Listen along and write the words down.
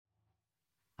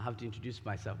I have to introduce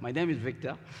myself. My name is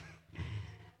Victor.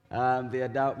 I'm the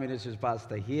adult ministries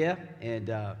pastor here,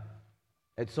 and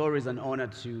it's always an honor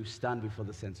to stand before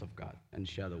the saints of God and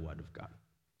share the word of God.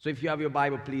 So if you have your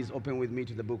Bible, please open with me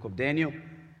to the book of Daniel,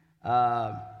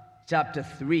 chapter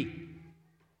 3.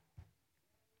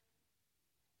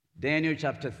 Daniel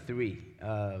chapter 3.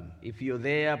 If you're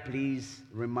there, please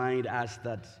remind us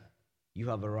that you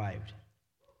have arrived.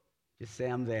 Just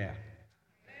say, I'm there.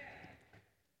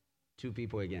 Two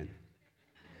people again.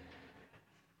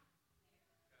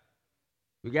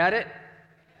 We got it?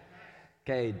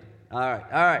 Okay. All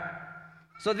right.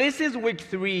 So this is week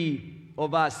 3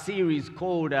 of our series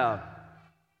called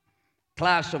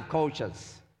Clash of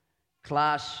Cultures.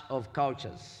 Clash of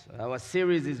Cultures. Our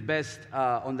series is based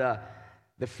on the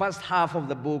first half of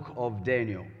the book of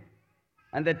Daniel.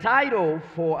 And the title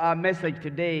for our message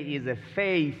today is A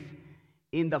Faith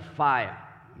in the Fire.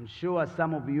 I'm sure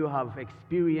some of you have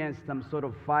experienced some sort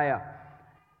of fire,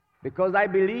 because I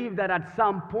believe that at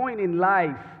some point in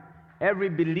life, every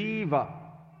believer,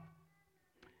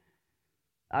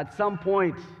 at some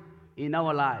point in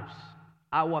our lives,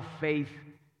 our faith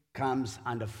comes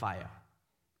under fire.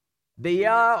 The year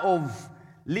of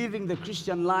living the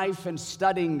Christian life and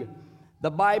studying the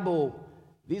Bible,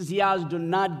 these years do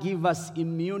not give us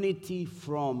immunity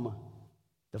from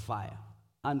the fire,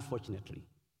 unfortunately.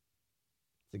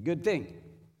 It's a good thing.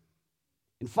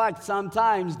 In fact,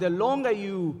 sometimes the longer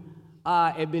you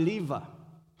are a believer,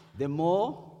 the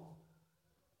more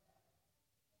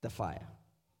the fire.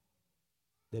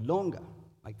 The longer,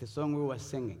 like the song we were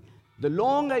singing, the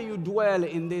longer you dwell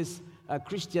in this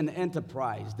Christian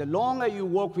enterprise, the longer you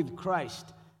walk with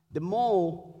Christ, the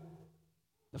more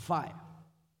the fire.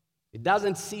 It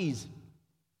doesn't cease.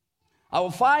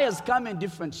 Our fires come in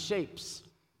different shapes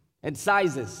and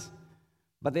sizes,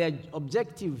 but their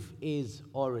objective is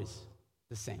always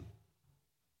the same.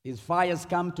 These fires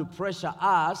come to pressure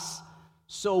us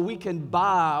so we can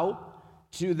bow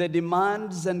to the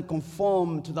demands and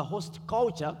conform to the host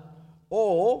culture,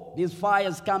 or these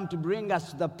fires come to bring us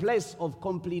to the place of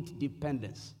complete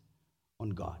dependence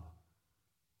on God.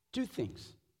 Two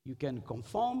things. You can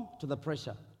conform to the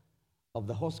pressure of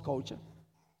the host culture,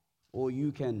 or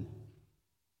you can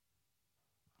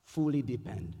fully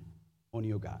depend on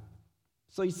your God.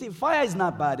 So you see, fire is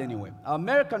not bad anyway. Our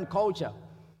American culture,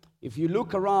 if you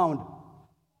look around,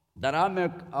 that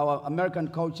our American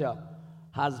culture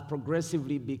has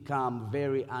progressively become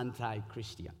very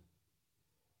anti-Christian.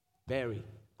 Very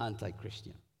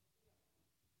anti-Christian.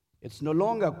 It's no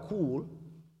longer cool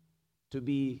to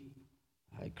be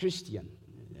a Christian.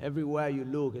 Everywhere you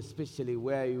look, especially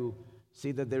where you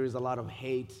see that there is a lot of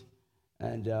hate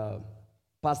and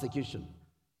persecution.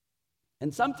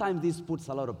 And sometimes this puts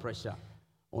a lot of pressure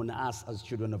on us as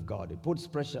children of God. It puts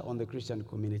pressure on the Christian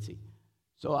community.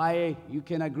 So you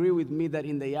can agree with me that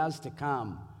in the years to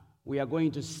come, we are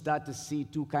going to start to see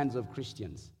two kinds of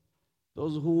Christians.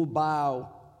 Those who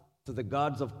bow to the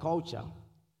gods of culture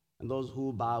and those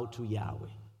who bow to Yahweh.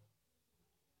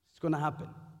 It's going to happen.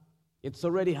 It's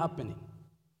already happening.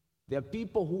 There are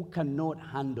people who cannot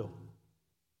handle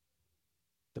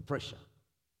the pressure,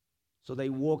 so they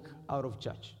walk out of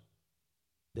church.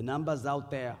 The numbers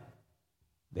out there,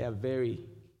 they are very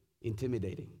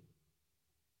intimidating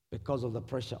because of the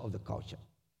pressure of the culture.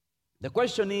 The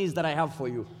question is that I have for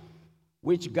you,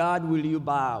 which God will you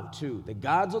bow to? The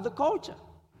gods of the culture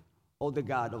or the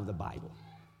God of the Bible?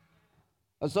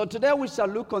 And so today we shall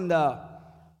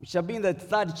be in the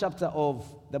 3rd chapter of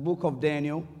the book of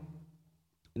Daniel,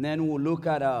 and then we'll look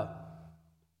at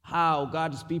how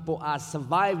God's people are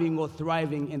surviving or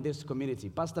thriving in this community.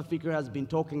 Pastor Fikri has been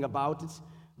talking about it.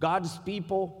 God's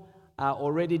people are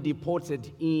already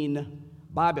deported in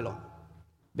Babylon.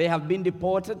 They have been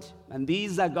deported, and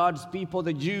these are God's people,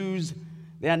 the Jews.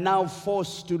 They are now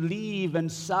forced to live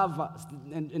and serve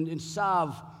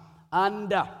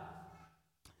under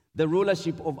the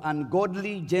rulership of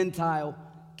ungodly Gentile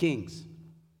kings.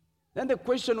 Then the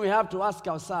question we have to ask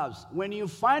ourselves, when you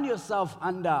find yourself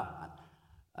under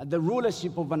the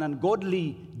rulership of an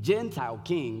ungodly Gentile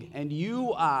king, and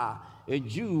you are a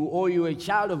Jew or you're a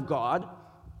child of God,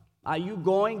 are you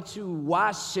going to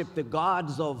worship the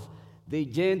gods of the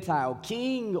Gentile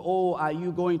king, or are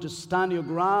you going to stand your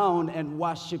ground and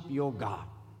worship your God?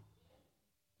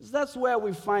 That's where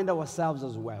we find ourselves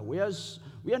as well. We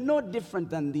are no different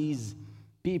than these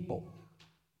people.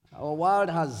 Our world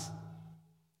has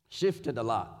shifted a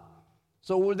lot.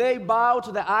 So will they bow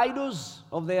to the idols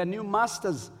of their new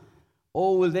masters,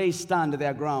 or will they stand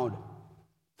their ground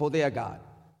for their God?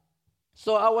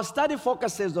 So our study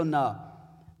focuses on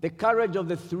the courage of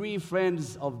the 3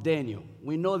 friends of Daniel.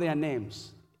 We know their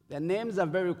names. Their names are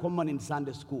very common in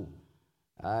Sunday school.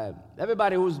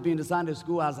 Everybody who's been to Sunday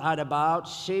school has heard about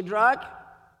Shadrach.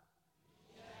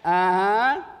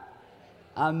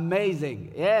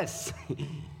 Amazing. Yes.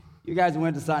 You guys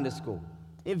went to Sunday school.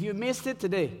 If you missed it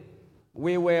today,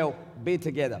 we will be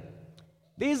together.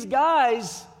 These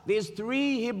guys, these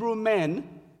three Hebrew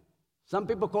men, some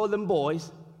people call them boys,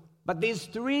 but these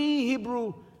three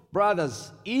Hebrew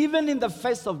brothers, even in the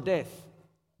face of death,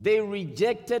 they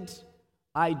rejected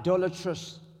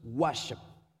idolatrous worship.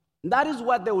 And that is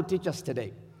what they will teach us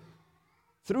today.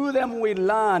 Through them we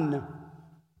learn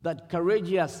that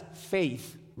courageous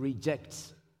faith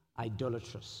rejects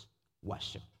idolatrous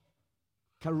worship.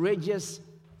 Courageous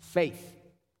faith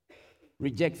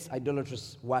rejects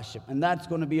idolatrous worship. And that's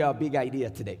going to be our big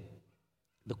idea today.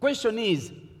 The question is,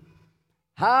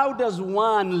 how does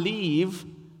one live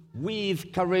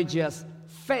with courageous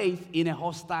faith in a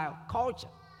hostile culture?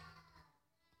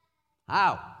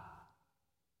 How?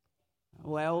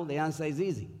 Well, the answer is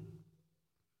easy.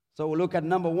 So we'll look at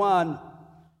number one.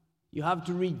 You have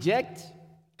to reject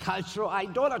cultural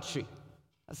idolatry.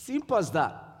 As simple as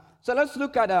that. So let's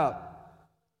look at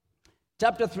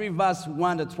chapter 3, verse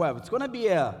 1 to 12. It's going to be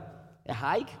a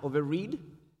hike of a read.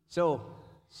 So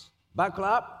buckle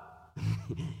up,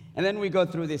 and then we go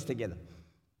through this together.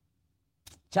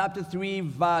 Chapter 3,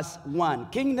 verse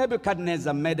 1. King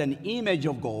Nebuchadnezzar made an image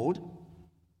of gold,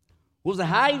 whose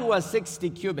height was 60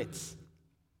 cubits,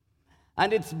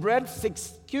 and its breadth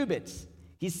 6 cubits.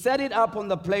 He set it up on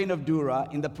the plain of Dura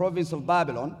in the province of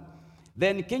Babylon.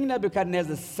 Then King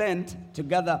Nebuchadnezzar sent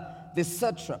together the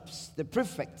satraps, the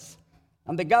prefects,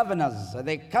 and the governors,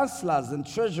 the counselors and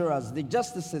treasurers, the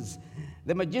justices,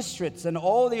 the magistrates, and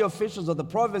all the officials of the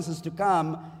provinces to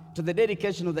come to the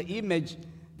dedication of the image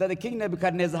that the King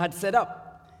Nebuchadnezzar had set up.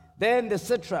 Then the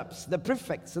satraps, the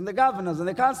prefects, and the governors, and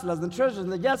the counselors, and the treasurers,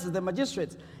 and the justices, the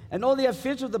magistrates, and all the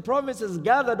officials of the provinces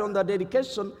gathered on the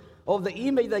dedication of the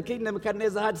image that King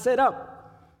Nebuchadnezzar had set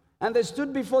up. And they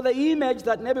stood before the image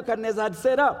that Nebuchadnezzar had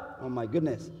set up. Oh my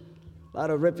goodness, a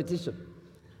lot of repetition.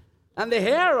 And the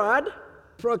Herod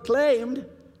proclaimed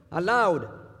aloud,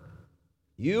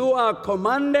 "You are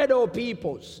commanded, O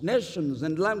peoples, nations,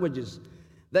 and languages,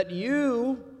 that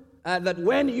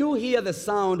when you hear the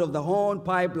sound of the horn,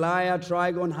 pipe, lyre,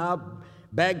 trigon, harp,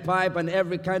 bagpipe, and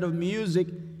every kind of music,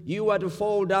 you are to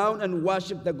fall down and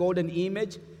worship the golden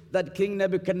image that King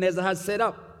Nebuchadnezzar has set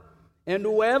up. And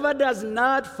whoever does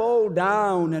not fall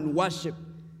down and worship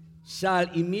shall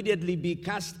immediately be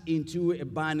cast into a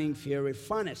burning fiery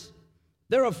furnace.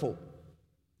 Therefore,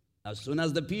 as soon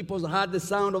as the peoples heard the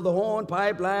sound of the horn,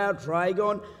 pipe, lyre,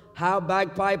 trigon, harp,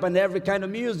 bagpipe, and every kind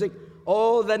of music,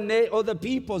 all the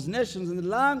peoples, nations, and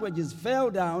languages fell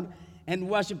down and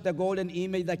worshipped the golden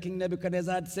image that King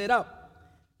Nebuchadnezzar had set up."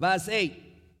 Verse 8.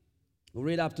 We'll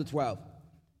read up to 12.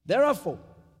 "Therefore,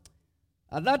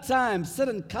 at that time,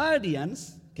 certain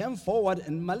Chaldeans came forward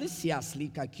and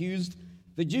maliciously accused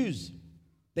the Jews.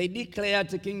 They declared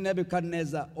to King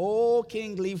Nebuchadnezzar, 'O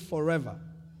king, live forever.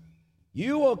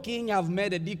 You, O king, have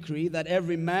made a decree that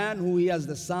every man who hears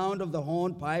the sound of the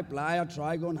horn, pipe, lyre,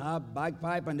 trigon, harp,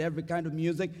 bagpipe, and every kind of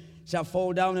music shall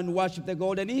fall down and worship the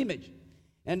golden image.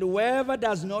 And whoever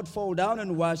does not fall down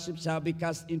and worship shall be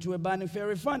cast into a burning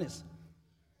fiery furnace.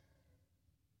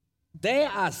 There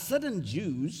are certain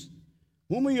Jews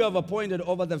whom you have appointed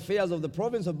over the affairs of the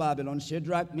province of Babylon,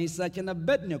 Shadrach, Meshach, and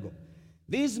Abednego.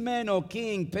 These men, O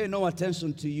king, pay no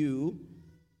attention to you.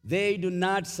 They do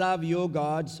not serve your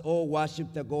gods or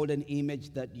worship the golden image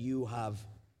that you have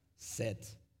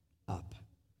set up.'"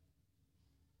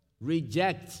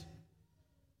 Reject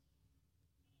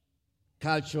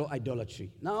cultural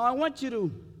idolatry. Now, I want you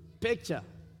to picture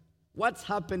what's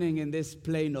happening in this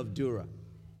plain of Dura.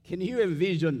 Can you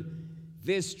envision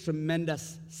this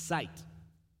tremendous sight?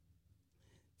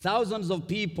 Thousands of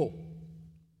people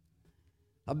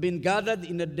have been gathered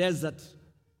in the desert.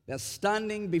 They're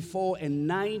standing before a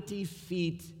 90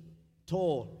 feet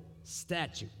tall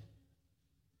statue.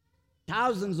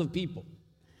 Thousands of people.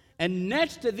 And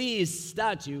next to this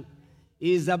statue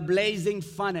is a blazing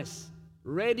furnace,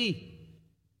 ready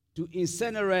to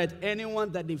incinerate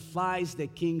anyone that defies the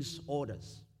king's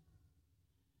orders.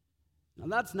 Now,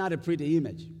 that's not a pretty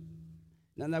image.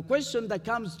 Now, the question that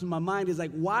comes to my mind is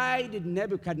like, why did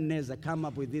Nebuchadnezzar come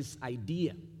up with this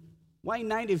idea? Why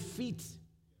 90 feet?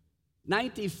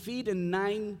 90 feet and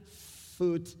 9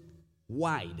 foot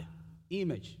wide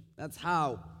image. That's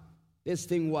how this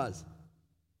thing was.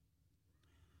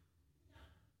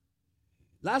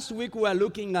 Last week we were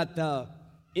looking at the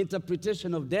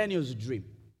interpretation of Daniel's dream.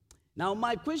 Now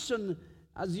my question,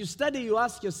 as you study, you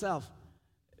ask yourself,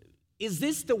 is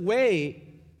this the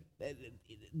way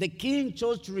the king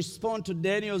chose to respond to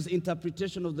Daniel's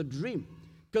interpretation of the dream.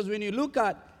 Because when you look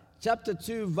at chapter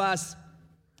 2, verse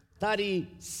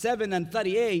 37 and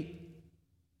 38,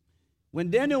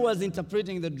 when Daniel was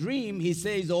interpreting the dream, he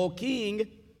says, O king,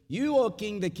 you, O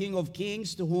king, the king of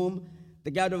kings, to whom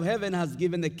the God of heaven has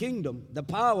given the kingdom, the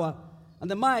power, and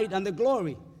the might, and the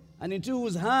glory, and into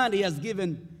whose hand he has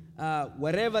given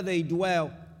wherever they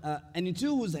dwell, and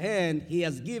into whose hand he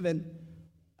has given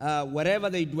wherever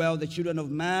they dwell, the children of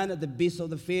man, the beasts of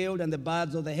the field, and the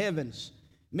birds of the heavens,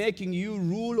 making you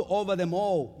rule over them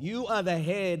all. You are the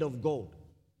head of gold.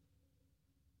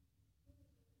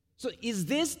 So is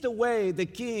this the way the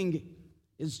king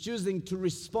is choosing to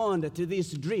respond to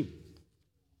this dream?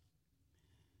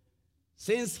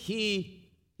 Since he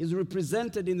is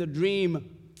represented in the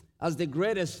dream as the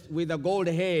greatest with a gold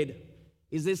head,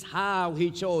 is this how he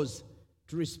chose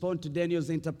to respond to Daniel's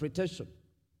interpretation?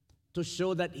 To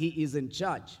show that he is in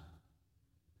charge.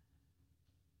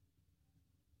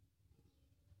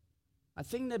 I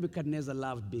think Nebuchadnezzar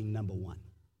loved being number one.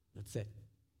 That's it.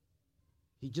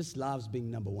 He just loves being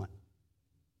number one.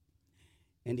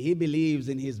 And he believes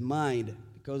in his mind,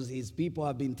 because his people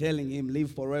have been telling him,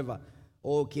 live forever.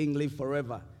 Oh, king, live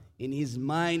forever. In his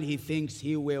mind, he thinks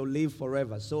he will live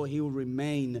forever. So he will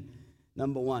remain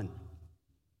number one.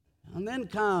 And then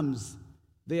comes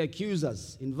the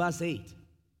accusers in verse 8.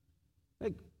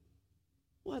 Like,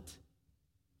 what?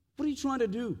 What are you trying to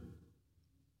do?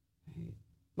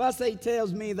 Verse 8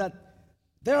 tells me that,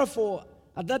 therefore,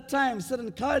 at that time,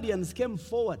 certain Chaldeans came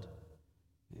forward,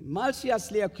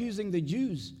 maliciously accusing the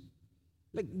Jews.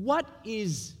 Like,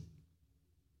 what's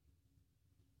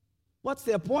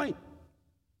their point?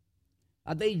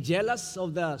 Are they jealous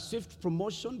of the swift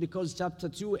promotion? Because chapter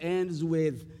 2 ends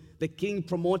with the king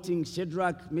promoting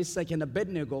Shadrach, Meshach, and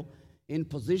Abednego in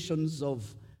positions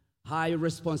of high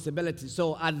responsibility.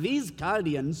 So are these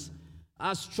Chaldeans,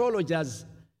 astrologers,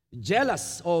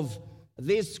 jealous of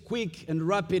this quick and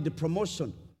rapid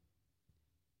promotion?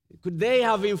 Could they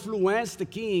have influenced the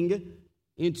king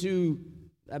into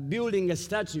building a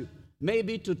statue,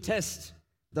 maybe to test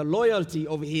the loyalty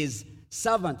of his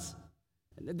servants?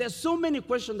 There's so many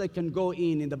questions that can go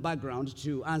in the background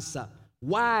to answer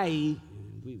why.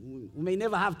 We may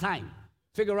never have time.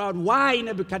 Figure out why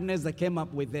Nebuchadnezzar came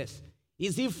up with this.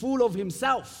 Is he full of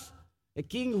himself? A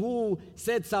king who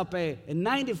sets up a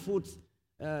 90-foot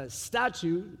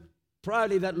statue,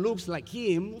 probably that looks like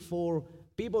him, for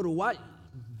people to watch.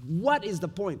 What is the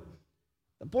point?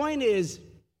 The point is,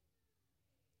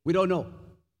 we don't know.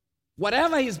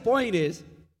 Whatever his point is,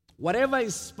 whatever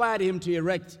inspired him to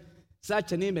erect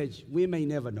such an image, we may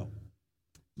never know.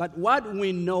 But what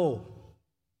we know,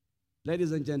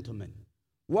 ladies and gentlemen,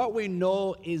 what we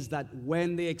know is that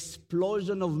when the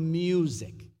explosion of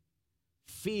music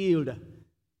filled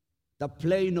the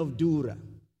plain of Dura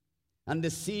and the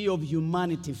sea of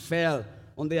humanity fell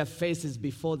on their faces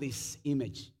before this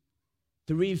image,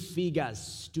 3 figures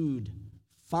stood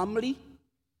firmly,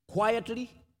 quietly,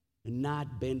 and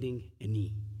not bending a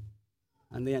knee.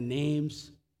 And their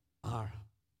names are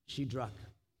Shadrach,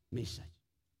 Meshach,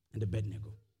 and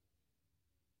Abednego.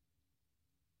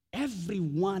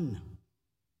 Everyone,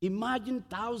 imagine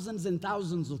thousands and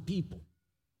thousands of people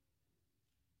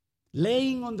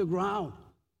laying on the ground,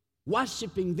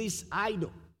 worshiping this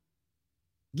idol,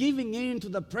 giving in to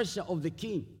the pressure of the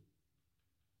king.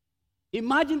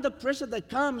 Imagine the pressure that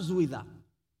comes with that.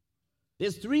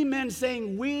 There's 3 men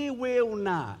saying, we will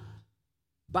not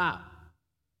bow.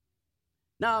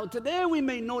 Now, today we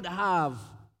may not have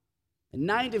a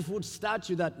 90-foot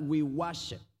statue that we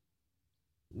worship.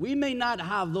 We may not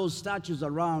have those statues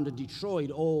around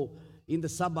Detroit or in the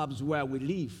suburbs where we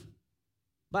live.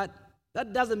 But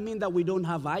that doesn't mean that we don't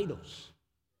have idols.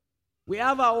 We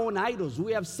have our own idols.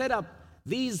 We have set up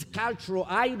these cultural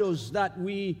idols that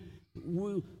we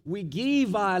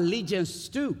give our allegiance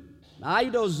to.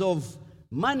 Idols of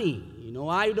money,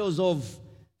 idols of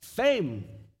fame.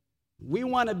 We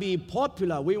want to be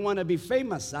popular. We want to be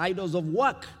famous. Idols of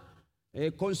work,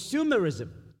 consumerism.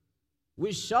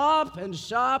 We shop and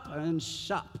shop and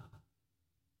shop.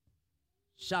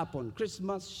 Shop on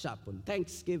Christmas, shop on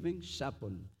Thanksgiving, shop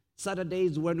on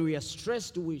Saturdays. When we are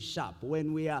stressed, we shop.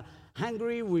 When we are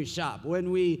hungry, we shop.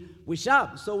 When we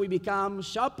shop, so we become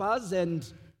shoppers and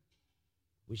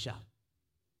we shop.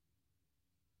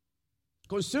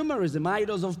 Consumerism,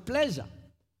 idols of pleasure,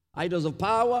 idols of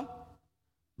power.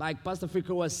 Like Pastor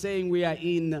Fikra was saying, we are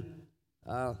in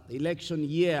election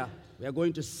year. We are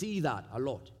going to see that a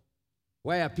lot,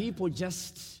 where people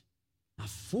just are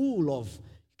full of,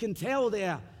 you can tell they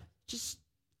are just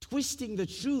twisting the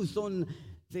truth on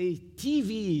the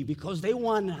TV because they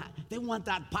want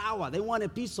that power. They want a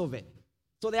piece of it.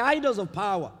 So the idols of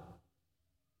power.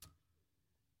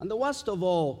 And the worst of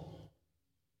all,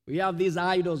 we have these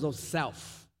idols of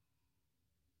self.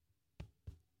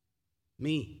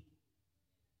 Me.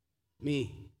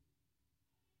 Me.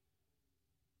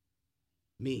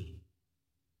 Me.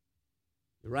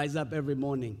 You rise up every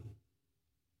morning.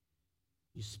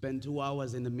 You spend 2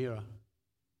 hours in the mirror,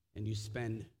 and you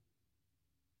spend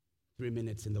 3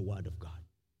 minutes in the Word of God.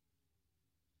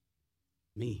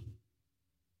 Me.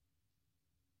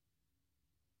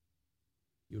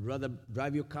 You'd rather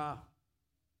drive your car.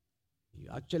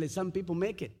 Actually, some people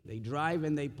make it. They drive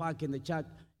and they park in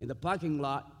the parking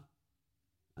lot,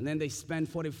 and then they spend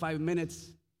 45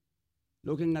 minutes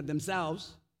looking at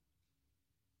themselves,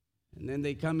 and then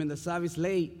they come in the service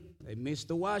late. They miss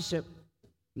the worship.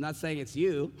 I'm not saying it's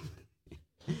you.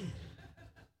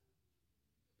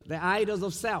 The idols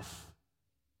of self.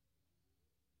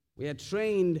 We are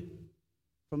trained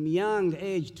from young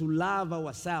age to love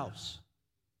ourselves.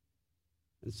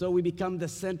 And so we become the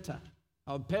center.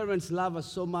 Our parents love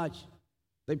us so much.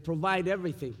 They provide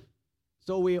everything.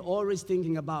 So we're always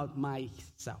thinking about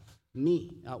myself.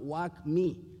 Me. At work,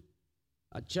 me.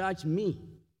 At church, me.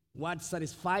 What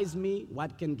satisfies me?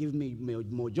 What can give me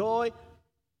more joy?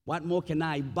 What more can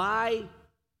I buy?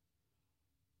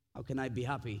 How can I be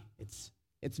happy?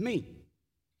 It's me.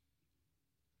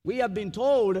 We have been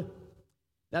told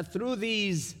that through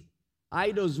these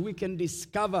idols we can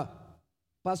discover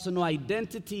personal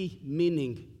identity,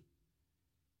 meaning,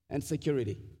 and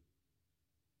security.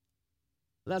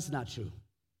 That's not true.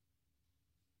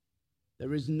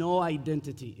 There is no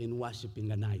identity in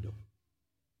worshiping an idol.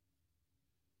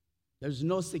 There's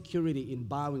no security in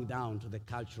bowing down to the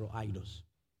cultural idols.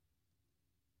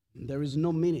 There is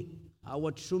no meaning.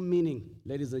 Our true meaning,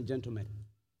 ladies and gentlemen,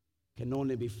 can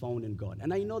only be found in God.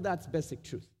 And I know that's basic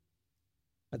truth,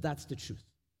 but that's the truth.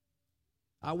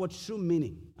 Our true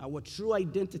meaning, our true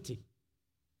identity,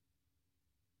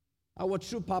 our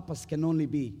true purpose can only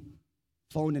be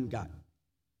found in God.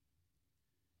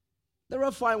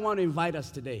 Therefore, I want to invite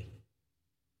us today.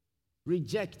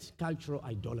 Reject cultural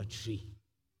idolatry.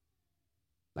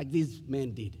 Like these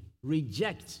men did.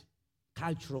 Reject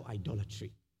cultural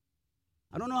idolatry.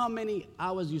 I don't know how many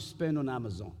hours you spend on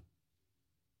Amazon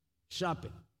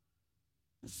shopping.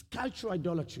 It's cultural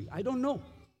idolatry. I don't know.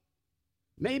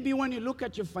 Maybe when you look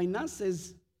at your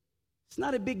finances, it's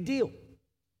not a big deal.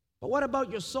 But what about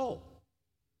your soul?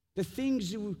 The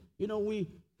things we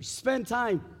spend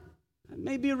time.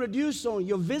 Maybe reduce on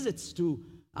your visits to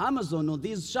Amazon or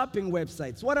these shopping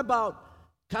websites. What about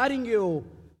cutting your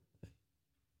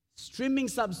streaming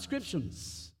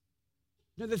subscriptions?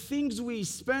 The things we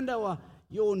spend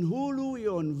you're on Hulu,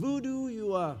 you're on Vudu,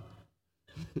 you are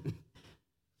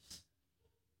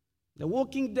The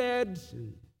Walking Dead.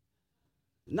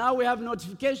 Now we have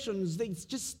notifications. It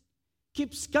just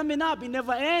keeps coming up. It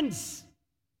never ends.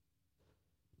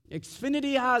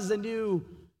 Xfinity has a new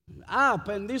app,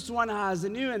 and this one has a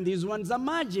new, and these ones are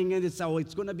merging, and it's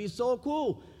going to be so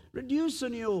cool. Reduce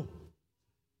on your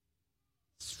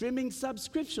streaming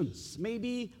subscriptions.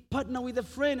 Maybe partner with a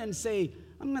friend and say,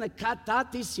 I'm going to cut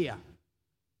that this year.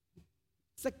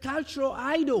 It's a cultural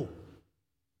idol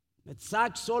that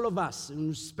sucks all of us, and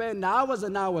we spend hours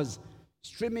and hours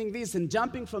streaming this and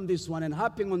jumping from this one and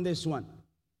hopping on this one.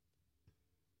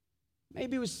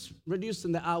 Maybe we reduce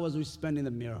the hours we spend in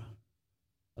the mirror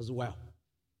as well.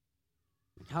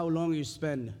 How long you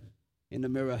spend in the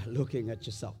mirror looking at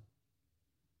yourself.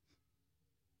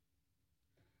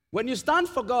 When you stand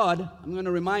for God, I'm going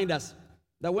to remind us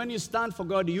that when you stand for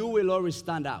God, you will always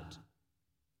stand out.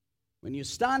 When you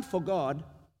stand for God,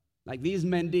 like these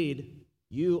men did,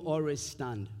 you always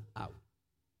stand out.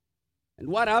 And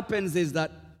what happens is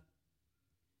that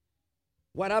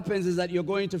you're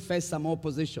going to face some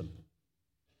opposition.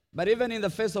 But even in the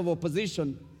face of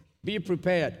opposition, be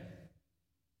prepared.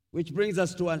 Which brings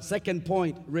us to our second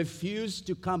point, refuse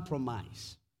to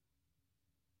compromise.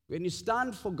 When you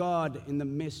stand for God in the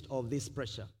midst of this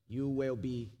pressure, you will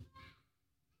be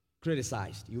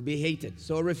criticized. You'll be hated.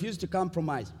 So refuse to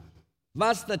compromise.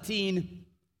 Verse 13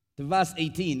 to verse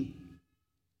 18.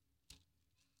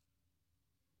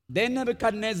 Then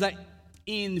Nebuchadnezzar,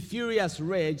 in furious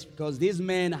rage, because these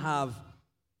men have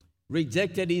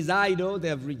rejected his idol, they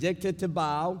have rejected to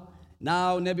bow.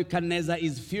 Now Nebuchadnezzar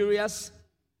is furious.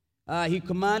 He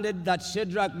commanded that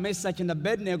Shadrach, Meshach, and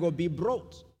Abednego be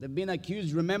brought. They've been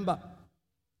accused, remember.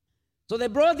 So they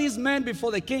brought these men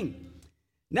before the king.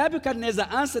 Nebuchadnezzar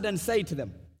answered and said to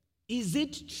them, Is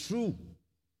it true?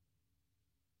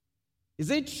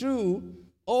 Is it true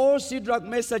O Shadrach,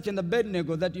 Meshach, and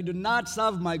Abednego, that you do not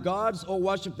serve my gods or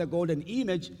worship the golden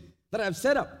image that I have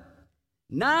set up.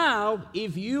 Now,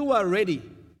 if you are ready,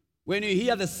 when you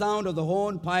hear the sound of the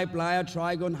horn, pipe, lyre,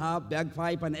 trigon, harp,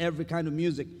 bagpipe, and every kind of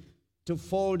music, to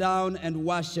fall down and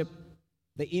worship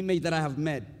the image that I have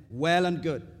made, well and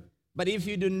good. But if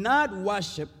you do not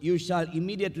worship, you shall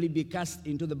immediately be cast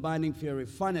into the burning fiery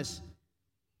furnace.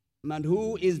 And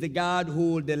who is the God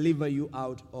who will deliver you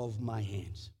out of my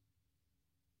hands?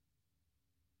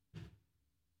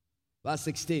 Verse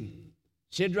 16.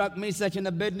 Shadrach, Meshach, and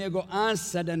Abednego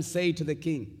answered and said to the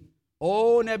king,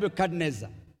 O Nebuchadnezzar,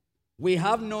 we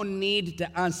have no need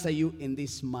to answer you in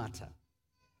this matter.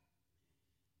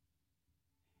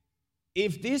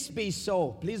 If this be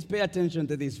so, please pay attention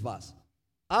to this verse.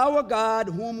 Our God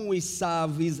whom we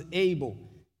serve is able.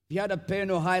 If you had a pen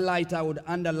or highlighter, I would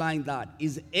underline that.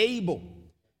 Is able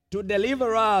to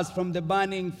deliver us from the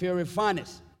burning fiery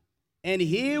furnace. And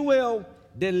he will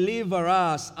deliver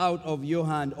us out of your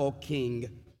hand, O king.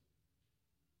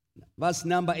 Verse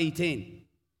number 18.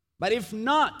 But if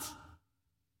not,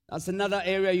 that's another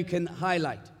area you can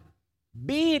highlight.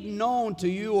 Be it known to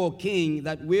you, O king,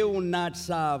 that we will not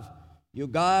serve your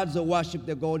gods or worship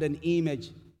the golden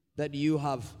image that you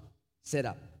have set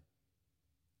up.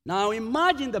 Now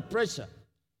imagine the pressure.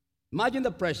 Imagine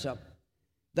the pressure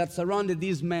that surrounded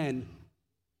these men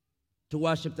to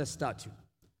worship the statue.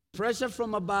 Pressure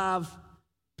from above,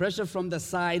 pressure from the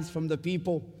sides, from the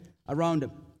people around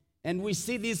them. And we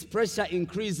see this pressure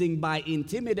increasing by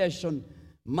intimidation,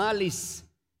 malice,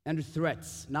 and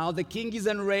threats. Now the king is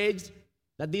enraged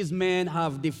that these men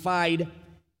have defied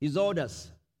his orders.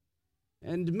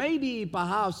 And maybe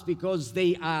perhaps because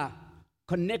they are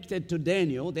connected to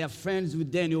Daniel, they are friends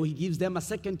with Daniel, he gives them a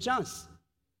second chance.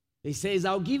 He says,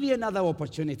 I'll give you another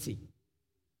opportunity.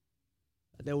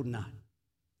 But they would not.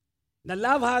 And I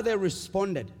love how they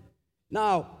responded.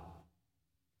 Now,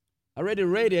 I already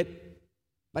read it,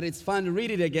 but it's fun to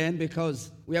read it again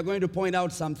because we are going to point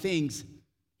out some things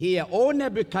here. O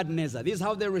Nebuchadnezzar, this is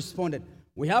how they responded.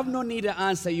 We have no need to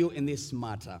answer you in this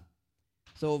matter.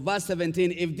 So verse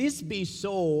 17, if this be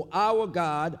so, our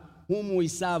God, whom we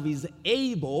serve, is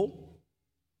able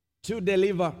to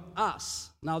deliver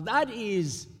us. Now that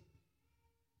is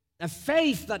a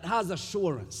faith that has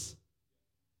assurance.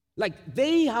 Like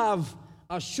they have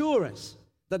assurance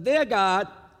that their God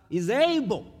is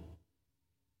able.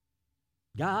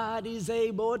 God is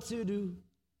able to do.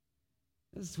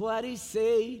 That's what he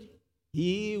said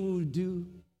he will do.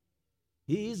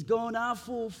 He's gonna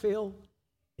fulfill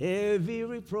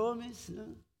every promise.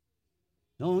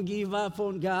 Don't give up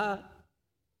on God,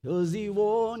 because he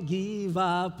won't give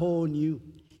up on you.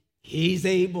 He's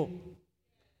able.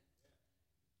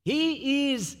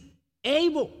 He is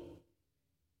able.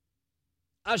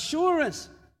 Assurance.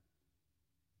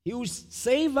 He will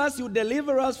save us, he will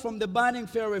deliver us from the burning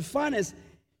fiery furnace,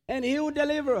 and he will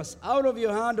deliver us out of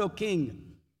your hand, O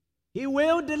king. He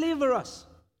will deliver us.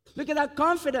 Look at that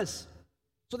confidence.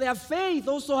 So their faith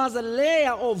also has a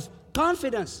layer of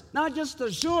confidence, not just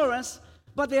assurance,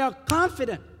 but they are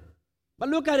confident. But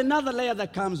look at another layer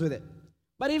that comes with it.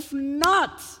 But if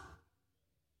not,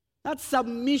 that's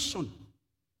submission.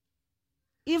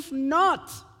 If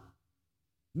not,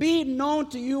 be it known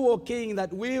to you, O king,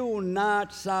 that we will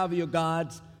not serve your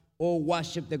gods or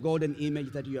worship the golden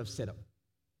image that you have set up.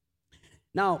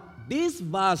 Now, this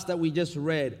verse that we just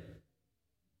read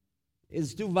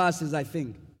is two verses, I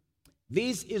think.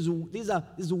 This is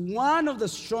one of the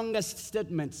strongest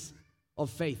statements of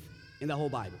faith in the whole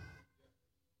Bible.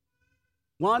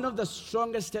 One of the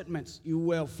strongest statements you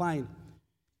will find.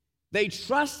 They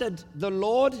trusted the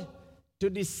Lord to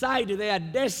decide their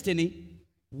destiny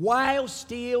while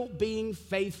still being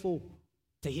faithful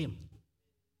to him.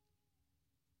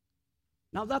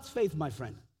 Now that's faith, my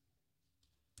friend.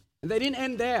 And they didn't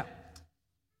end there.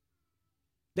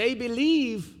 They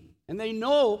believe and they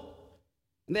know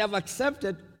and they have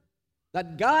accepted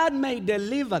that God may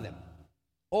deliver them,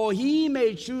 or he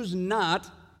may choose not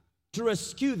to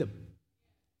rescue them.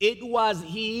 It was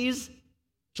his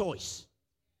choice.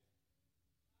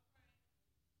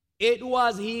 It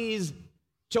was his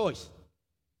choice.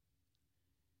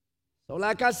 So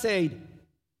like I said,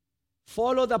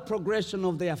 follow the progression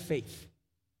of their faith.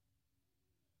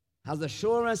 Has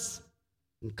assurance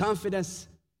and confidence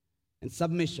and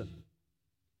submission.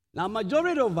 Now,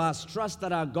 majority of us trust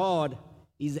that our God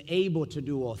is able to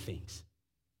do all things.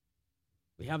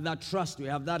 We have that trust, we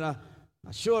have that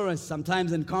assurance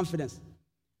sometimes and confidence.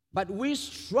 But we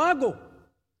struggle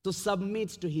to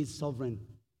submit to his sovereign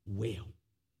will.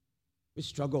 We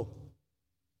struggle.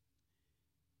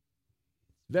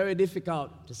 Very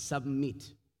difficult to submit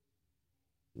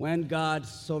when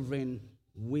God's sovereign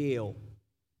will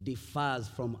differs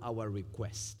from our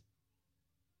request.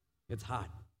 It's hard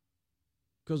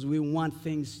because we want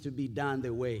things to be done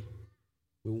the way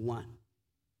we want.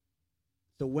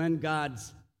 So when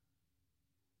God's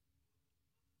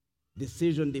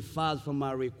decision differs from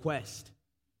our request,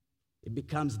 it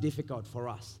becomes difficult for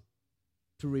us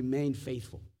to remain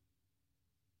faithful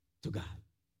to God.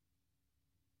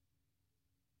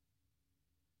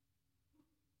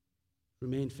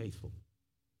 Remain faithful.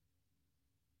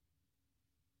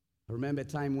 I remember a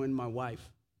time when my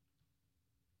wife,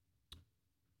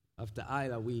 after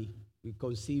Ida, we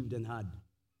conceived and had.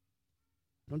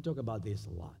 I don't talk about this a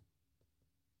lot,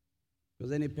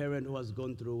 because any parent who has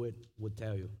gone through it would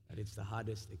tell you that it's the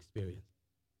hardest experience.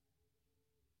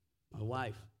 My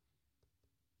wife,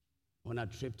 on a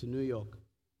trip to New York,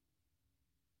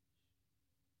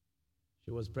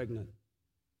 she was pregnant,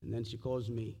 and then she calls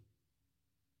me.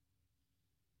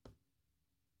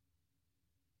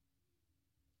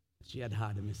 She had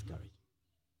had a miscarriage.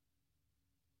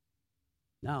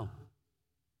 Now,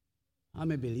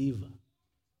 I'm a believer.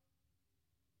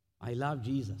 I love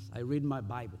Jesus. I read my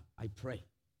Bible. I pray.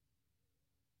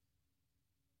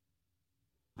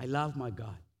 I love my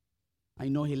God. I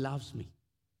know He loves me.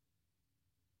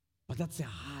 But that's a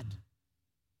hard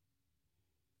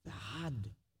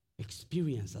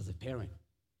experience as a parent.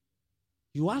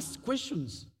 You ask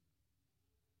questions.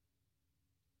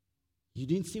 You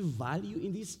didn't see value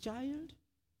in this child?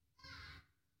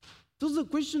 Those are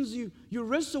questions you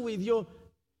wrestle with.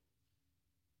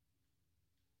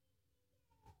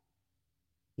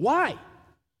 Why?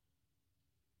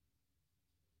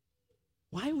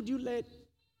 Why would you let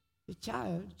the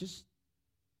child just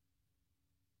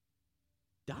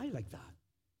die like that?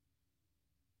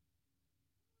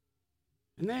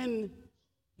 And then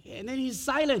he's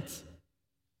silent.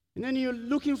 And then you're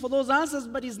looking for those answers,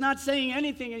 but he's not saying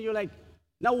anything. And you're like,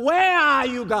 now where are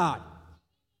you, God?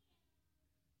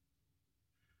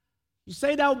 You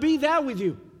said I'll be there with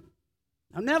you.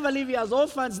 I'll never leave you as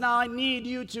orphans. Now I need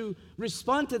you to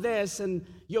respond to this, and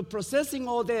you're processing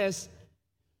all this.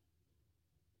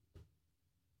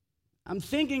 I'm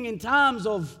thinking in terms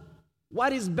of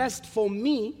what is best for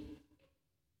me,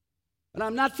 but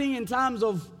I'm not thinking in terms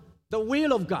of the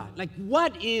will of God. Like,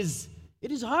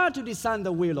 it is hard to discern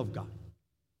the will of God.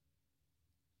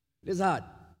 It is hard.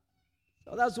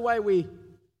 So that's why we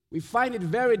find it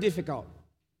very difficult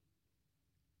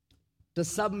to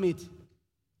submit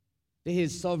to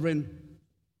His sovereign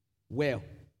will.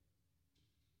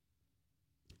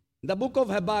 The book of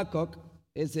Habakkuk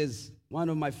is one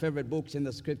of my favorite books in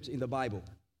the scripture, in the Bible.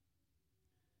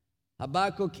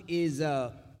 Habakkuk is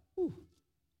a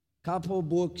couple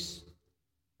books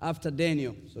after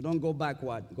Daniel. So don't go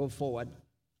backward, go forward.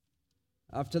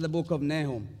 After the book of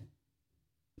Nahum.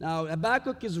 Now,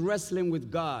 Habakkuk is wrestling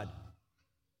with God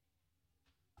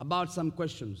about some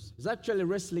questions. He's actually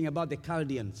wrestling about the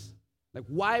Chaldeans. Like,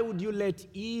 why would you let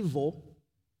evil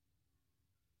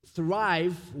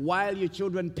thrive while your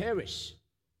children perish?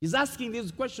 He's asking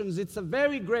these questions. It's a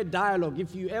very great dialogue.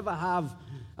 If you ever have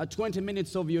 20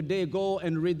 minutes of your day, go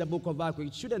and read the book of Habakkuk.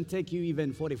 It shouldn't take you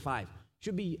even 45.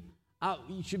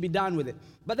 You should be done with it.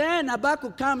 But then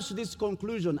Habakkuk comes to this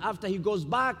conclusion after he goes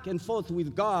back and forth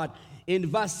with God in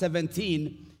verse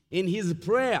 17 in his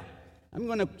prayer. I'm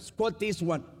going to quote this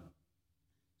one.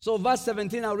 So verse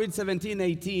 17, I'll read 17,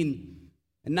 18,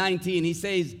 and 19. He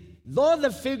says, though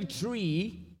the fig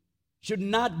tree should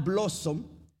not blossom,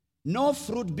 no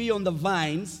fruit be on the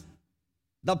vines,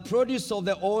 the produce of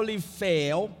the olive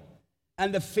fail,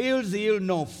 and the fields yield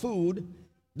no food,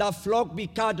 the flock be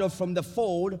cut off from the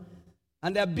fold,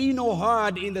 and there be no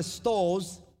herd in the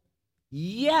stalls,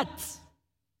 yet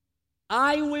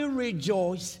I will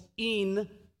rejoice in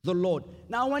the Lord.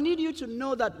 Now I need you to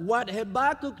know that what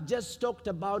Habakkuk just talked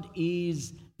about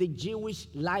is the Jewish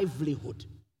livelihood.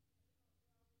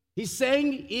 He's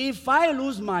saying, if I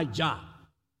lose my job,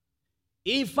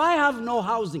 if I have no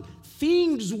housing,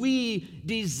 things we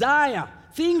desire,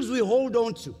 things we hold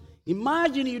on to.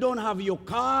 Imagine you don't have your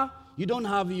car, you don't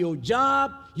have your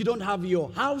job, you don't have your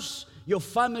house, your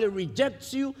family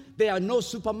rejects you, there are no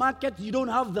supermarkets, you don't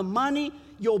have the money,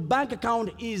 your bank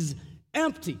account is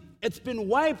empty. It's been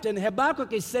wiped, and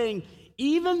Habakkuk is saying,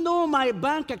 even though my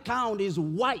bank account is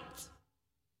wiped,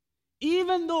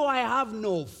 even though I have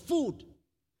no food,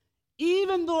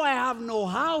 even though I have no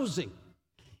housing,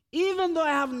 even though I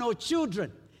have no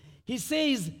children, he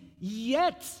says,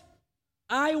 yet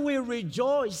I will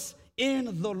rejoice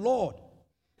in the Lord.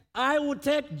 I will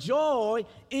take joy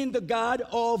in the God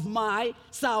of my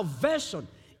salvation.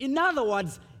 In other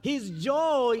words, his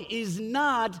joy is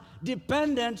not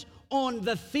dependent on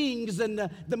the things and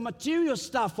the material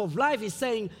stuff of life. He's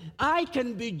saying, I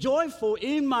can be joyful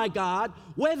in my God,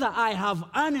 whether I have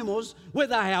animals,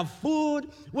 whether I have food,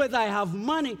 whether I have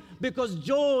money, because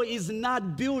joy is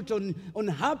not built on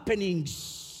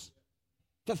happenings,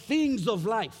 the things of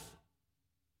life.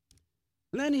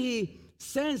 And then he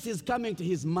senses coming to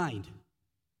his mind.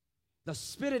 The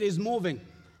Spirit is moving.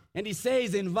 And he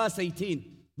says in verse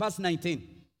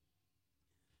 19,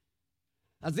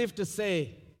 as if to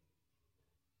say,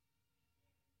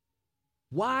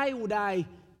 why would I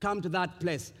come to that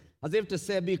place? As if to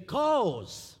say,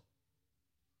 because.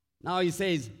 Now he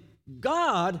says,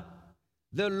 God,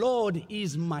 the Lord,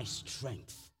 is my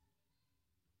strength.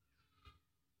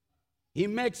 He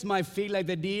makes my feet like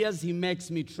the deer's. He makes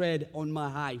me tread on my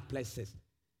high places.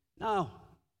 Now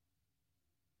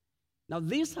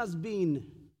this has been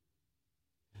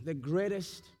the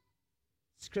greatest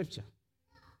scripture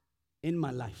in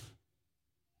my life.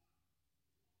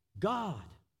 God,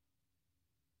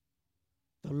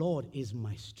 the Lord, is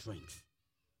my strength.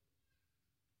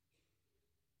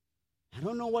 I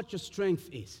don't know what your strength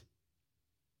is.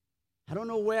 I don't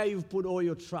know where you've put all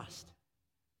your trust.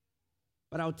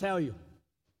 But I'll tell you,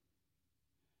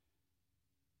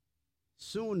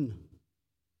 soon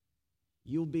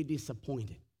you'll be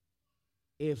disappointed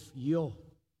if your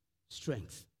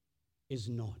strength is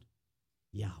not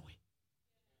Yahweh.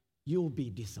 You'll be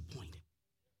disappointed.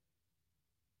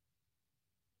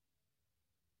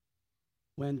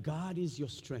 When God is your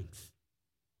strength,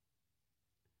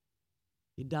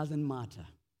 it doesn't matter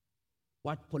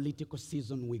what political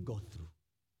season we go through,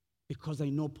 because I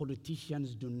know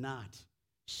politicians do not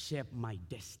shape my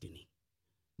destiny.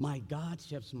 My God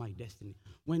shapes my destiny.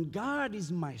 When God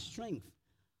is my strength,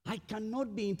 I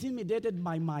cannot be intimidated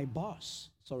by my boss.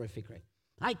 Sorry, Fikre.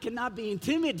 I cannot be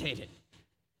intimidated,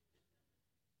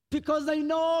 because I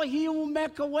know He will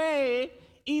make a way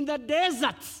in the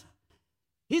desert.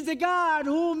 He's a God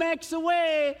who makes a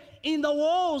way in the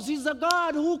walls. He's a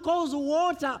God who calls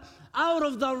water out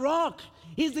of the rock.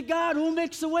 He's a God who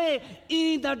makes a way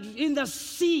in the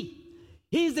sea.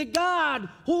 He's a God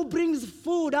who brings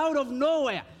food out of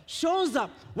nowhere, shows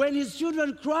up. When His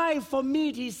children cry for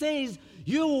meat, He says,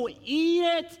 you eat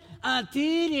it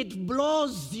until it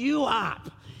blows you up.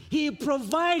 He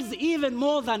provides even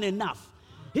more than enough.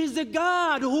 He's a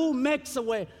God who makes a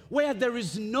way where there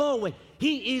is no way.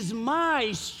 He is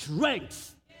my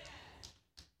strength.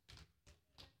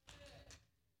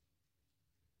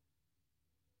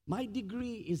 My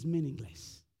degree is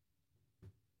meaningless.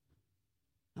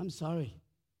 I'm sorry.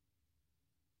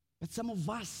 But some of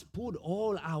us put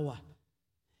all our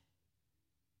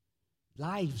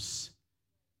lives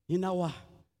in our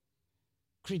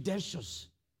credentials.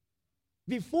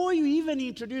 Before you even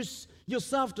introduce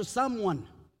yourself to someone,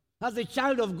 as a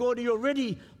child of God, you're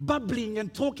already bubbling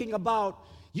and talking about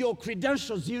your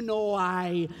credentials. You know,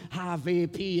 I have a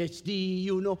PhD,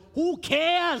 you know. Who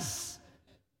cares?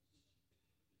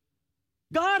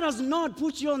 God has not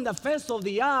put you on the face of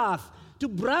the earth to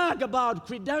brag about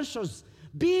credentials.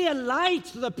 Be a light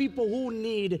to the people who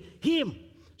need Him.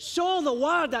 Show the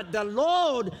world that the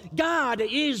Lord God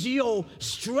is your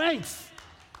strength.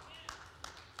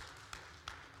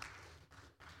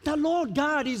 The Lord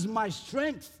God is my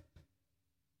strength.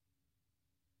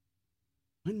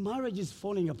 When marriage is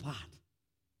falling apart,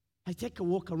 I take a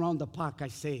walk around the park. I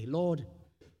say, Lord,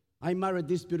 I married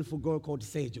this beautiful girl called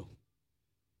Sejo.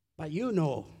 But you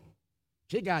know,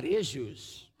 she got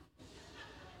issues.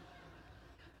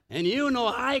 And you know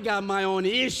I got my own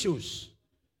issues.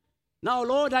 Now,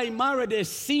 Lord, I married a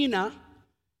sinner,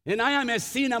 and I am a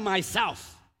sinner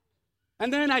myself.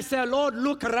 And then I say, Lord,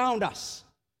 look around us.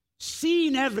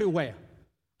 Sin everywhere.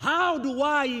 How do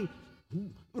I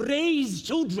raise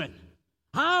children?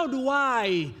 How do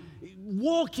I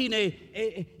walk in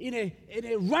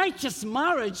a righteous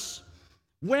marriage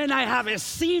when I have a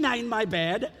sinner in my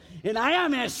bed, and I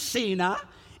am a sinner,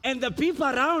 and the people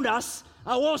around us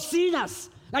are all sinners?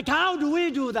 Like, how do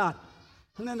we do that?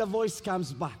 And then the voice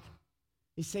comes back.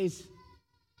 He says,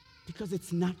 because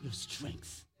it's not your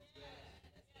strength.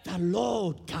 The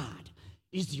Lord God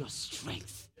is your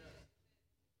strength.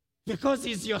 Because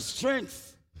He's your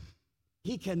strength,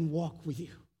 He can walk with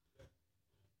you.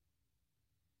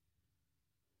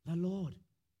 The Lord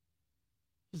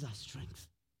is our strength.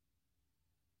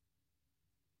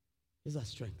 Is our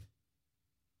strength.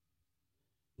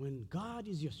 When God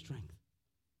is your strength,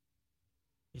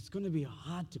 it's going to be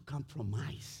hard to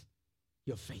compromise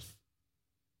your faith.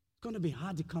 It's going to be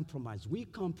hard to compromise. We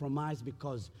compromise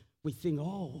because we think,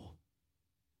 oh,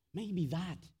 maybe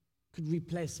that could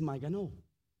replace my God. No.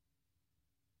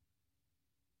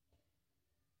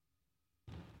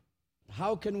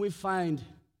 How can we find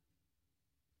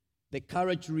the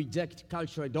courage to reject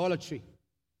cultural idolatry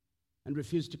and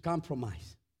refuse to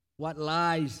compromise? What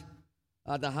lies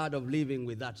at the heart of living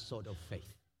with that sort of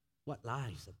faith? What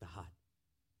lies at the heart?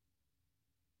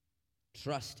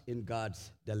 Trust in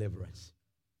God's deliverance.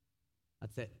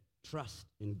 That's it. Trust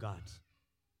in God's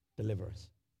deliverance.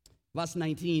 Verse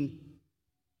 19.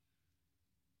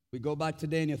 We go back to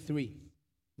Daniel 3.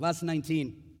 Verse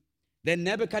 19. Then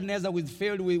Nebuchadnezzar was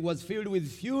filled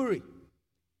with fury,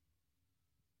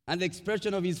 and the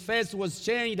expression of his face was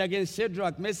changed against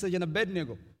Shadrach, Meshach, and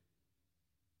Abednego.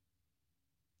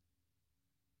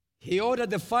 He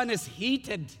ordered the furnace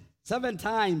heated 7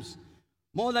 times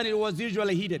more than it was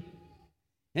usually heated.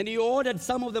 And he ordered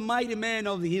some of the mighty men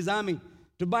of his army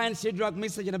to bind Shadrach,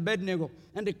 Meshach, and Abednego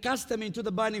and to cast them into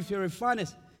the burning fury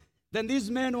furnace. Then these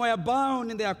men were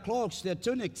bound in their cloaks, their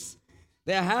tunics,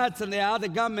 their hats, and their other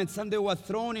garments, and they were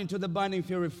thrown into the burning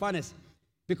fury furnace.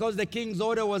 Because the king's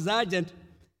order was urgent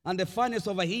and the furnace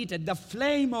overheated, the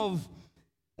flame of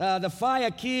the fire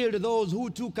killed those who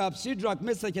took up Shadrach,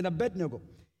 Meshach, and Abednego.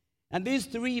 And these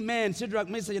 3 men, Shadrach,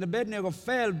 Meshach, and Abednego,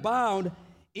 fell bound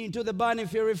into the burning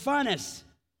fury furnace.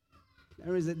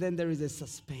 There is a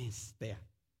suspense there.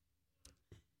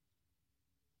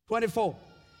 24.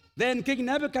 Then King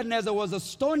Nebuchadnezzar was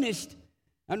astonished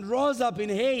and rose up in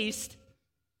haste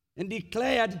and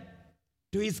declared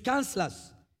to his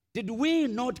counselors, "Did we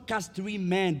not cast 3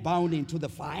 men bound into the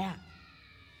fire?"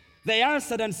 They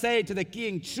answered and said to the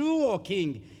king, "True, O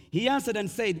king." He answered and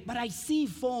said, "But I see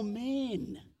 4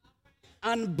 men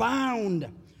unbound,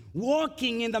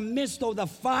 walking in the midst of the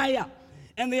fire,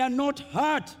 and they are not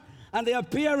hurt, and the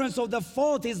appearance of the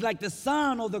 4th is like the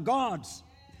son of the gods."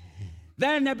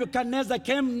 Then Nebuchadnezzar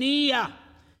came near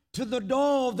to the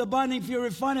door of the burning fury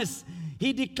furnace.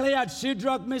 He declared,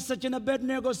 "Shadrach, Meshach, and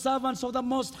Abednego, servants of the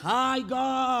Most High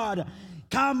God,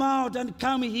 come out and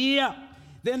come here."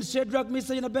 Then Shadrach,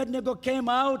 Meshach, and Abednego came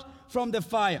out from the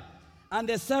fire. And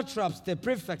the satraps, the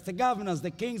prefects, the governors,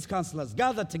 the king's counselors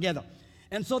gathered together,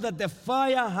 and saw that the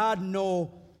fire had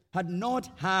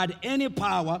not had any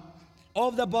power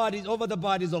over the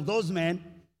bodies of those men.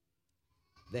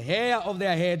 The hair of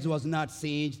their heads was not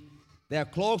singed, their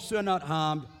cloaks were not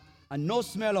harmed, and no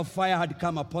smell of fire had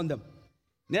come upon them.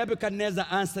 Nebuchadnezzar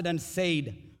answered and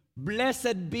said,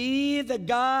 "Blessed be the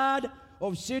God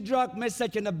of Shadrach,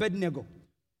 Meshach, and Abednego,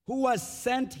 who has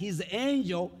sent his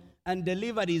angel and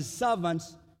delivered his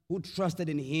servants who trusted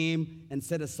in him and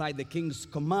set aside the king's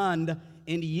command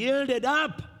and yielded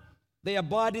up their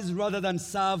bodies rather than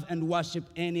serve and worship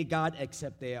any god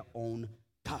except their own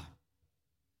God."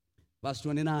 Verse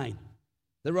 29.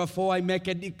 Therefore I make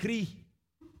a decree.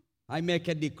 I make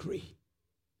a decree.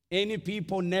 Any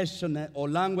people, nation, or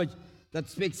language that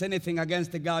speaks anything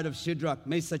against the God of Shadrach,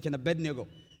 Meshach, and Abednego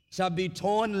shall be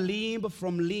torn limb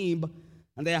from limb,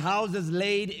 and their houses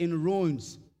laid in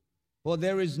ruins. For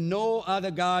there is no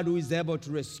other God who is able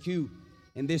to rescue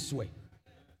in this way.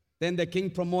 Then the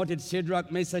king promoted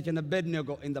Shadrach, Meshach, and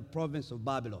Abednego in the province of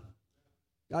Babylon.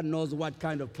 God knows what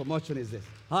kind of promotion is this.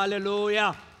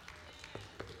 Hallelujah.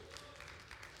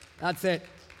 That's it.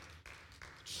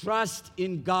 Trust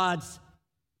in God's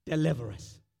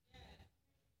deliverance.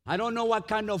 I don't know what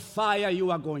kind of fire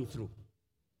you are going through.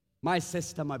 My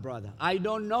sister, my brother, I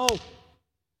don't know.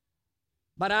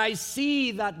 But I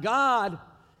see that God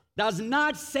does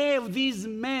not save these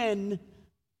men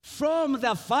from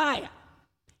the fire.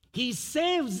 He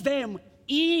saves them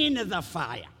in the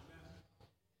fire.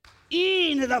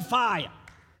 In the fire.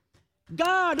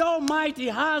 God Almighty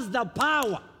has the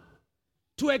power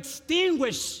to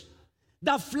extinguish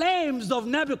the flames of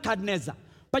Nebuchadnezzar.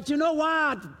 But you know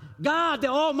what God the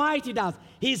Almighty does?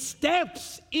 He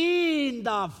steps in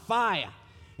the fire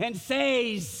and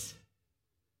says,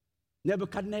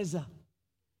 "Nebuchadnezzar,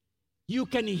 you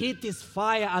can hit this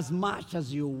fire as much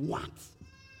as you want.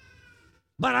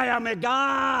 But I am a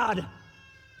God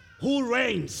who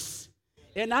reigns.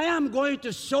 And I am going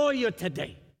to show you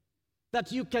today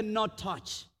that you cannot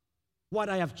touch what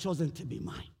I have chosen to be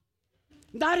mine."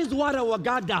 That is what our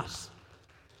God does.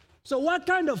 So what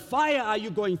kind of fire are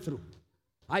you going through?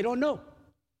 I don't know.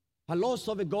 A loss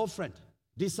of a girlfriend,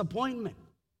 disappointment,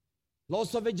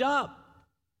 loss of a job,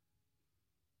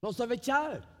 loss of a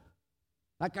child.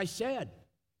 Like I shared,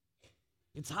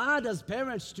 it's hard as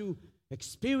parents to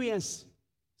experience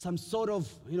some sort of,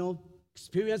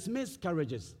 experience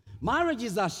miscarriages.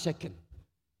 Marriages are shaken.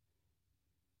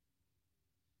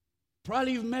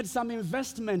 Probably you've made some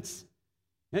investments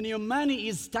and your money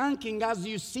is tanking as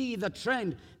you see the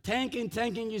trend.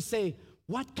 Tanking. You say,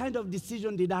 what kind of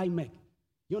decision did I make?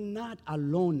 You're not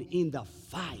alone in the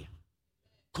fire.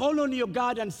 Call on your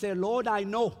God and say, Lord, I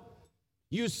know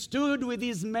you stood with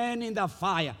these men in the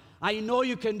fire. I know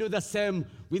you can do the same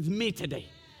with me today.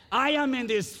 I am in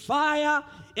this fire,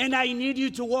 and I need you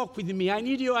to walk with me. I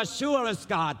need your assurance,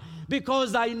 God,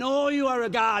 because I know you are a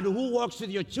God who walks with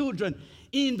your children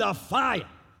in the fire.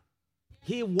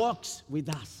 He walks with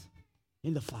us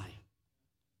in the fire.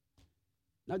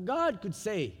 Now, God could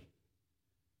say,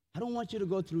 I don't want you to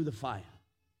go through the fire.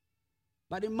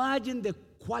 But imagine the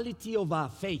quality of our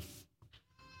faith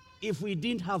if we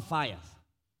didn't have fires.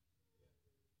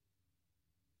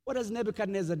 What does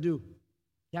Nebuchadnezzar do?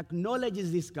 He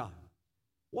acknowledges this God.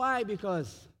 Why?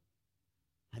 Because,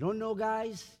 I don't know,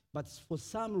 guys, but for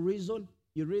some reason,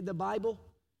 you read the Bible,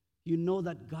 you know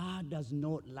that God does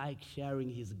not like sharing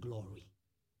his glory.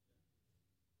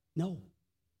 No.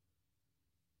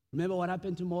 Remember what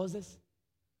happened to Moses?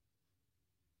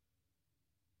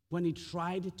 When he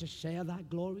tried to share that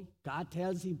glory, God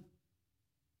tells him,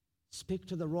 speak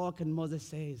to the rock, and Moses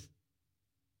says,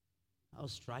 I'll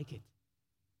strike it.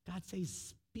 God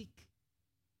says, speak.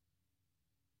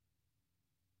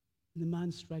 And the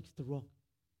man strikes the rock.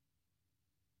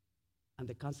 And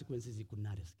the consequences he could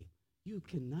not escape. You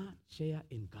cannot share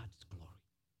in God's glory.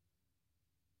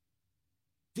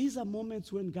 These are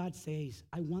moments when God says,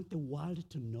 I want the world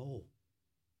to know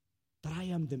that I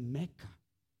am the maker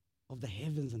of the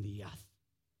heavens and the earth.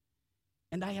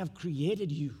 And I have created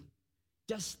you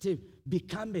just to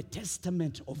become a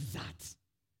testament of that.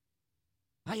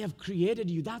 I have created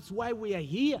you. That's why we are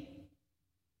here.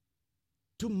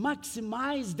 To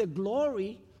maximize the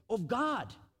glory of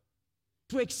God.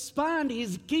 To expand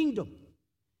his kingdom.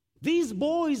 These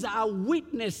boys are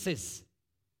witnesses.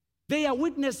 They are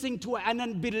witnessing to an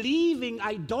unbelieving,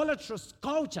 idolatrous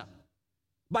culture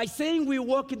by saying we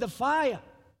walk in the fire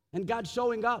and God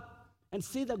showing up and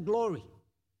see the glory.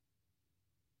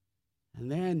 And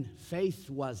then faith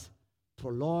was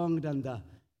prolonged, and the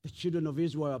children of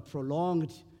Israel are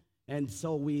prolonged. And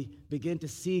so we begin to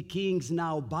see kings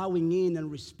now bowing in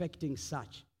and respecting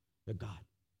such a God.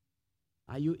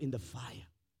 Are you in the fire?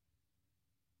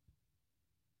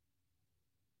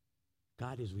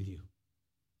 God is with you.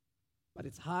 But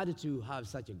it's hard to have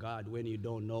such a God when you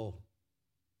don't know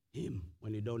him,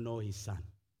 when you don't know his son.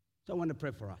 So I want to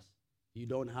pray for us. You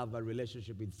don't have a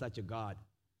relationship with such a God.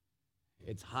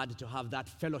 It's hard to have that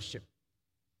fellowship.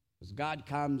 Because God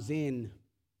comes in,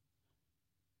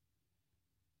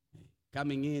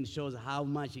 coming in shows how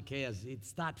much he cares.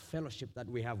 It's that fellowship that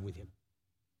we have with him.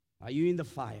 Are you in the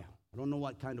fire? I don't know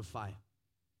what kind of fire.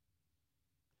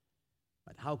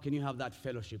 But how can you have that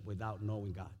fellowship without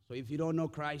knowing God? So if you don't know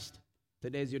Christ,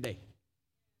 today's your day.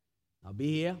 I'll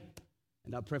be here,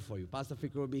 and I'll pray for you. Pastor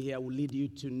Fikri will be here. Will lead you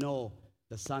to know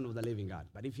the Son of the living God.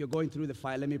 But if you're going through the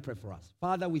fire, let me pray for us.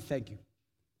 Father, we thank you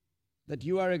that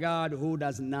you are a God who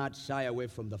does not shy away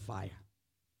from the fire.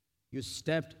 You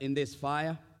stepped in this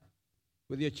fire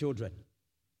with your children.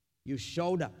 You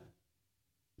showed up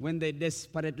when they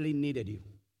desperately needed you.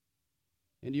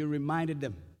 And you reminded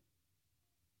them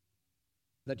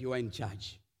that you are in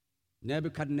charge.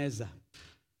 Nebuchadnezzar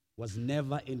was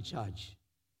never in charge.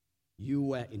 You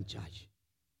were in charge.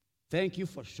 Thank you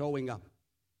for showing up,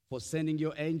 for sending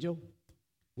your angel.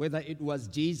 Whether it was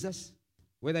Jesus,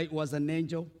 whether it was an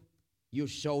angel, you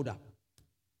showed up.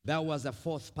 That was a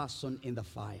fourth person in the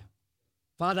fire.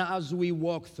 Father, as we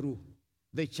walk through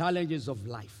the challenges of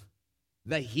life,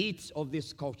 the heat of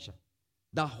this culture,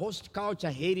 the host culture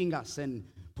hating us and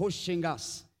pushing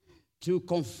us to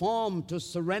conform, to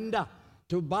surrender,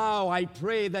 to bow, I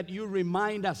pray that you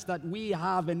remind us that we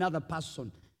have another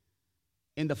person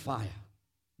in the fire,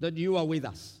 that you are with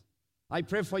us. I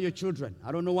pray for your children.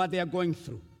 I don't know what they are going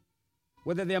through,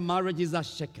 whether their marriages are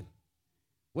shaken,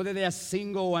 whether they are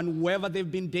single and whoever they've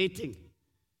been dating.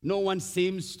 No one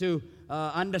seems to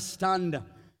understand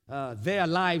their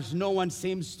lives. No one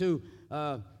seems to,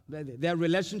 their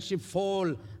relationship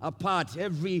fall apart.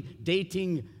 Every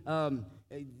dating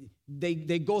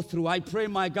they go through. I pray,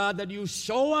 my God, that you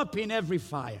show up in every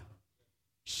fire.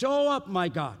 Show up, my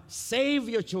God. Save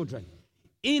your children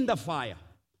in the fire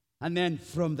and then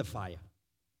from the fire.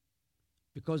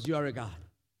 Because you are a God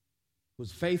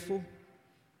who's faithful.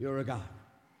 You're a God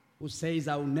who says,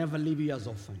 I will never leave you as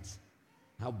orphans.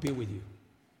 I'll be with you.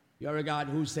 You're a God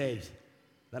who says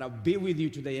that I'll be with you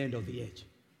to the end of the age.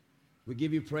 We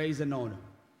give you praise and honor.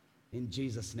 In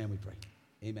Jesus' name we pray.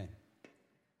 Amen.